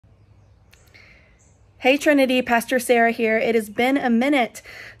Hey Trinity, Pastor Sarah here. It has been a minute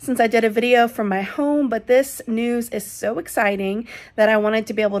since I did a video from my home, but this news is so exciting that I wanted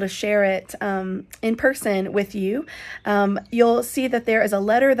to be able to share it in person with you. You'll see that there is a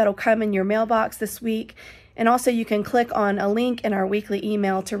letter that'll come in your mailbox this week. And also you can click on a link in our weekly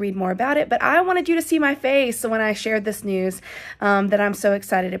email to read more about it. But I wanted you to see my face when I shared this news that I'm so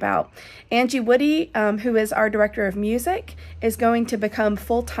excited about. Angie Woody, who is our director of music, is going to become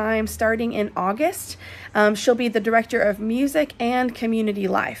full-time starting in August. She'll be the director of music and community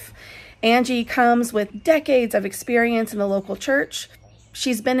life. Angie comes with decades of experience in the local church.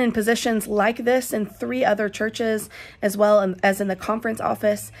 She's been in positions like this in 3 other churches, as well as in the conference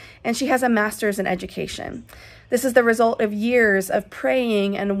office, and she has a master's in education. This is the result of years of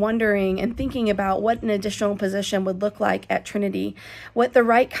praying and wondering and thinking about what an additional position would look like at Trinity, what the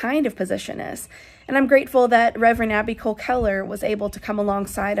right kind of position is. And I'm grateful that Reverend Abby Cole Keller was able to come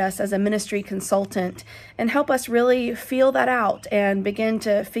alongside us as a ministry consultant and help us really feel that out and begin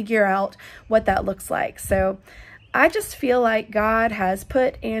to figure out what that looks like. So I just feel like God has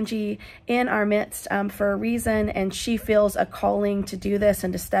put Angie in our midst for a reason, and she feels a calling to do this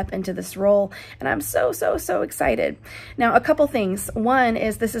and to step into this role. And I'm so excited. Now, a couple things. One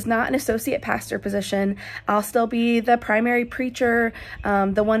is this is not an associate pastor position. I'll still be the primary preacher,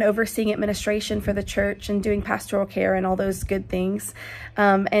 the one overseeing administration for the church and doing pastoral care and all those good things.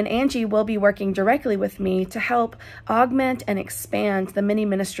 And Angie will be working directly with me to help augment and expand the many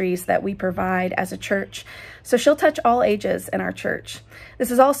ministries that we provide as a church. So she'll touch all ages in our church. This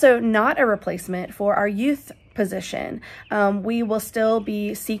is also not a replacement for our youth position. We will still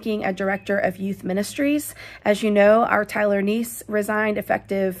be seeking a director of youth ministries. As you know, our Tyler niece resigned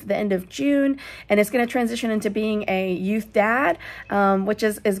effective the end of June and is going to transition into being a youth dad, which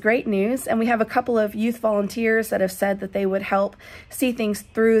is great news. And we have a couple of youth volunteers that have said that they would help see things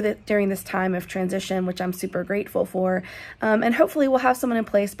through during this time of transition, which I'm super grateful for. And hopefully we'll have someone in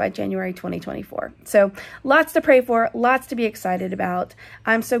place by January 2024. So lots to pray for, lots to be excited about.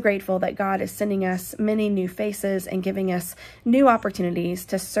 I'm so grateful that God is sending us many new faces and giving us new opportunities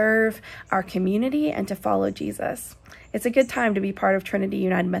to serve our community and to follow Jesus. It's a good time to be part of Trinity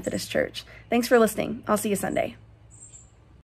United Methodist Church. Thanks for listening. I'll see you Sunday.